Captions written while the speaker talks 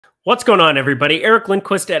What's going on, everybody? Eric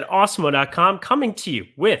Lindquist at Awesemo.com coming to you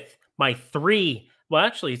with my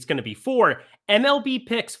it's going to be 4 MLB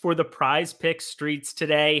picks for the PrizePicks streets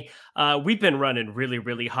today. We've been running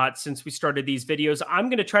really hot since we started these videos. I'm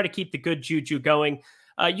going to try to keep the good juju going.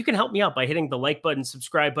 You can help me out by hitting the like button,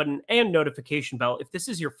 subscribe button, and notification bell. If this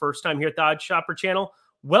is your first time here at the Odd Shopper channel,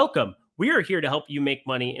 welcome. We are here to help you make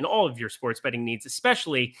money in all of your sports betting needs,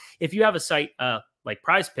 especially if you have a site like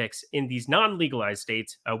PrizePicks in these non-legalized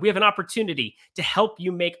states. We have an opportunity to help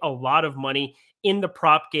you make a lot of money in the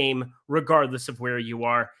prop game, regardless of where you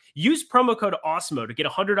are. Use promo code Awesemo to get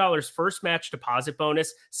 $100 first match deposit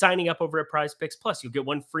bonus signing up over at PrizePicks. Plus, you'll get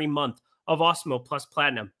 1 free month of Awesemo Plus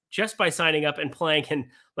Platinum just by signing up and playing. And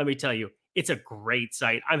let me tell you, it's a great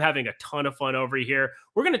site. I'm having a ton of fun over here.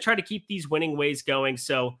 We're going to try to keep these winning ways going.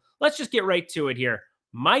 So let's just get right to it here.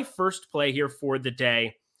 My first play here for the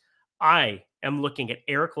day, I am looking at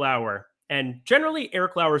Eric Lauer. And generally,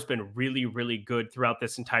 Eric Lauer has been really good throughout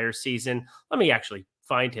this entire season. Let me actually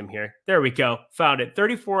find him here. There we go. Found it.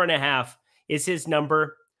 34.5 is his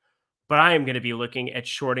number. But I am going to be looking at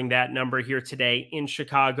shorting that number here today in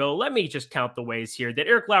Chicago. Let me just count the ways here that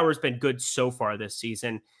Eric Lauer has been good so far this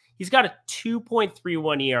season. He's got a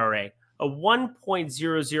 2.31 ERA, a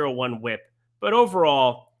 1.001 whip. But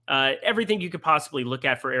overall, everything you could possibly look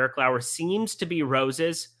at for Eric Lauer seems to be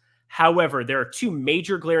roses. However, there are 2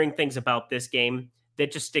 major glaring things about this game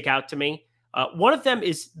that just stick out to me. One of them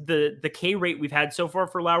is the K rate we've had so far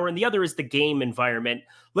for Lauer, and the other is the game environment.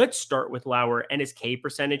 Let's start with Lauer and his K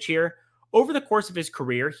percentage here. Over the course of his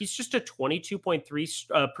career, he's just a 22.3%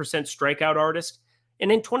 strikeout artist.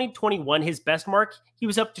 And in 2021, his best mark, he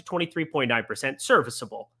was up to 23.9%,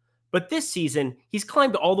 serviceable. But this season, he's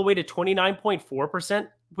climbed all the way to 29.4%,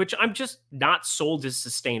 which I'm just not sold as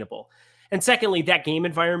sustainable. And secondly, that game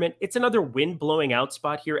environment, it's another wind blowing out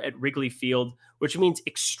spot here at Wrigley Field, which means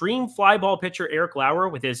extreme fly ball pitcher Eric Lauer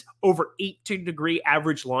with his over 80-degree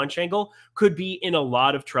average launch angle could be in a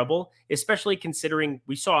lot of trouble, especially considering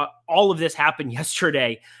we saw all of this happen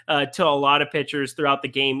yesterday to a lot of pitchers throughout the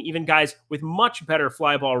game, even guys with much better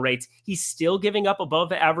fly ball rates. He's still giving up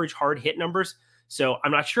above average hard hit numbers. So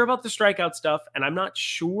I'm not sure about the strikeout stuff, and I'm not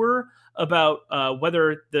sure about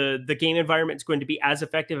whether the game environment is going to be as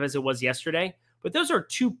effective as it was yesterday. But those are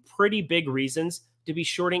 2 pretty big reasons to be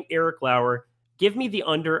shorting Eric Lauer. Give me the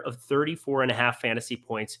under of 34.5 fantasy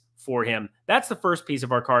points for him. That's the first piece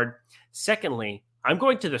of our card. Secondly, I'm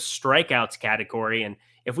going to the strikeouts category. And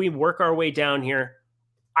if we work our way down here,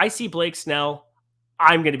 I see Blake Snell.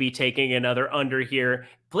 I'm going to be taking another under here.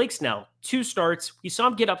 Blake Snell, 2 starts. We saw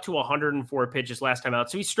him get up to 104 pitches last time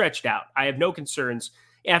out, so he stretched out. I have no concerns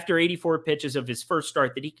after 84 pitches of his first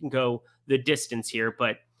start that he can go the distance here.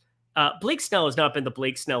 But Blake Snell has not been the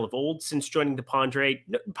Blake Snell of old since joining the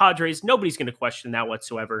Padres. Nobody's going to question that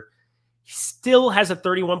whatsoever. He still has a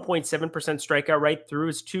 31.7% strikeout rate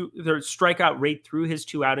through his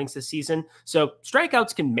 2 outings this season. So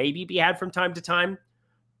strikeouts can maybe be had from time to time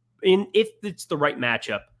if it's the right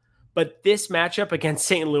matchup. But this matchup against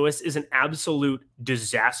St. Louis is an absolute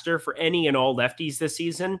disaster for any and all lefties this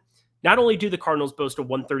season. Not only do the Cardinals boast a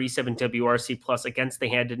 137 WRC plus against the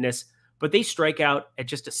handedness, but they strike out at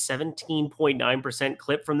just a 17.9%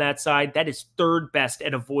 clip from that side. That is 3rd best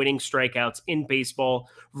at avoiding strikeouts in baseball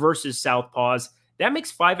versus southpaws. That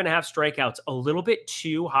makes 5.5 strikeouts a little bit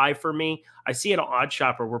too high for me. I see at an Odd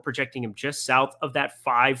Shopper, we're projecting him just south of that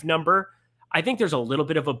 5 number. I think there's a little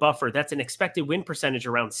bit of a buffer. That's an expected win percentage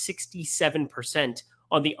around 67%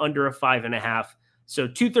 on the under of 5.5. So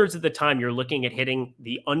 2/3 of the time you're looking at hitting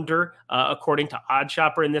the under, according to Odd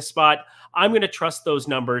Shopper in this spot. I'm going to trust those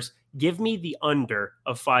numbers. Give me the under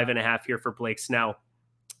of 5.5 here for Blake Snell.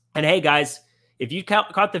 And hey, guys, if you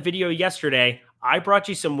caught the video yesterday, I brought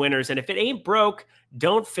you some winners. And if it ain't broke,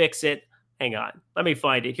 don't fix it. Hang on. Let me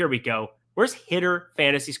find it. Here we go. Where's hitter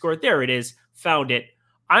fantasy score? There it is. Found it.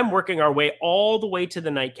 I'm working our way all the way to the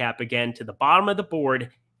nightcap again, to the bottom of the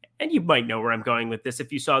board. And you might know where I'm going with this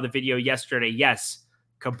if you saw the video yesterday. Yes,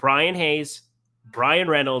 Brian Hayes, Bryan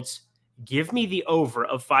Reynolds, give me the over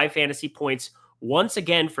of 5 fantasy points once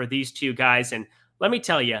again for these 2 guys. And let me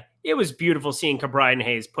tell you, it was beautiful seeing Brian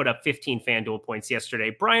Hayes put up 15 FanDuel points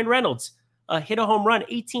yesterday. Bryan Reynolds hit a home run,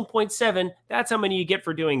 18.7. That's how many you get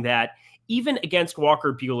for doing that. Even against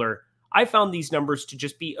Walker Buehler, I found these numbers to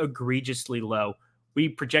just be egregiously low. We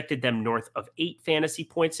projected them north of 8 fantasy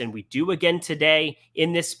points, and we do again today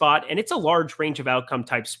in this spot. And it's a large range of outcome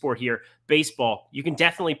type sport here. Baseball, you can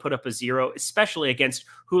definitely put up a 0, especially against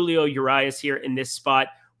Julio Urias here in this spot,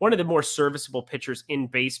 one of the more serviceable pitchers in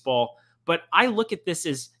baseball. But I look at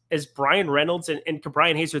this as Bryan Reynolds and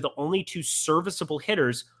Brian Hayes are the only 2 serviceable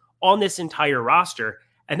hitters on this entire roster.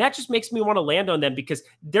 And that just makes me want to land on them because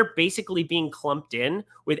they're basically being clumped in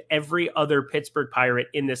with every other Pittsburgh Pirate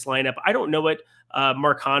in this lineup. I don't know what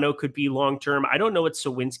Marcano could be long-term. I don't know what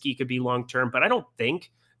Sawinski could be long-term, but I don't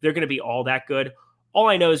think they're going to be all that good. All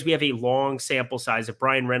I know is we have a long sample size of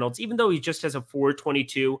Bryan Reynolds, even though he just has a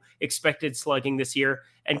 422 expected slugging this year,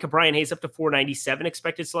 and Brian Hayes up to 497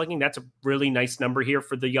 expected slugging. That's a really nice number here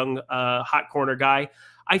for the young hot corner guy.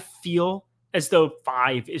 I feel as though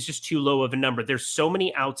 5 is just too low of a number. There's so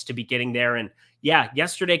many outs to be getting there. And yeah,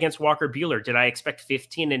 yesterday against Walker Buehler, did I expect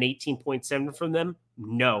 15 and 18.7 from them?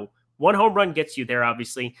 No. 1 home run gets you there,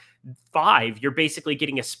 obviously. 5, you're basically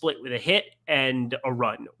getting a split with a hit and a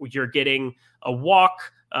run. You're getting a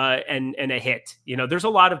walk and a hit. You know, there's a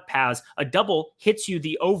lot of paths. A double hits you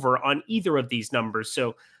the over on either of these numbers.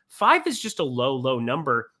 So 5 is just a low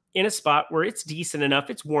number in a spot where it's decent enough.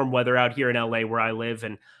 It's warm weather out here in LA where I live.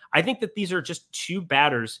 And I think that these are just 2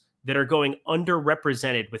 batters that are going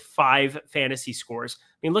underrepresented with 5 fantasy scores.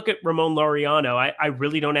 I mean, look at Ramon Laureano. I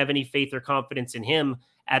really don't have any faith or confidence in him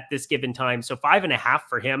at this given time. So 5.5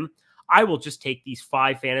 for him. I will just take these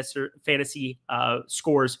 5 fantasy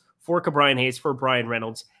scores for Brian Hayes, for Bryan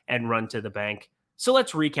Reynolds, and run to the bank. So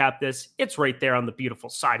let's recap this. It's right there on the beautiful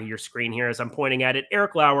side of your screen here as I'm pointing at it.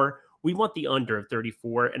 Eric Lauer, we want the under of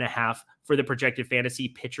 34.5 for the projected fantasy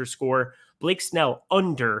pitcher score. Blake Snell,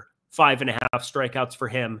 under 5.5 strikeouts for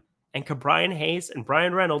him. And Brian Hayes and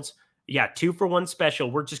Bryan Reynolds, yeah, 2 for 1 special.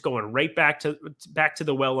 We're just going right back to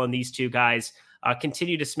the well on these 2 guys.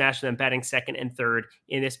 Continue to smash them, batting 2nd and 3rd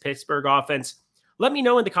in this Pittsburgh offense. Let me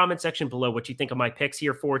know in the comment section below what you think of my picks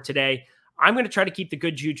here for today. I'm going to try to keep the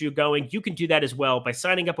good juju going. You can do that as well by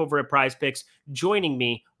signing up over at PrizePicks, joining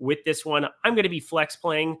me with this one. I'm going to be flex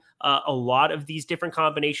playing a lot of these different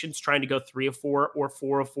combinations, trying to go 3 of 4 or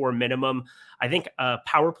 4 of 4 minimum. I think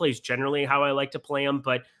power play is generally how I like to play them,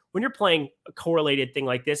 but when you're playing a correlated thing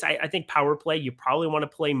like this, I think power play, you probably want to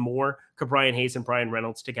play more Brian Hayes and Bryan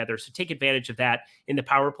Reynolds together. So take advantage of that in the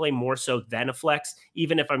power play more so than a flex,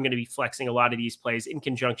 even if I'm going to be flexing a lot of these plays in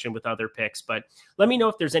conjunction with other picks. But let me know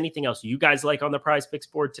if there's anything else you guys like on the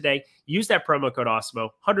PrizePicks board today. Use that promo code Awesemo,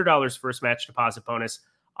 $100 first match deposit bonus.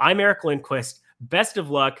 I'm Eric Lindquist. Best of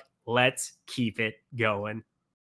luck. Let's keep it going.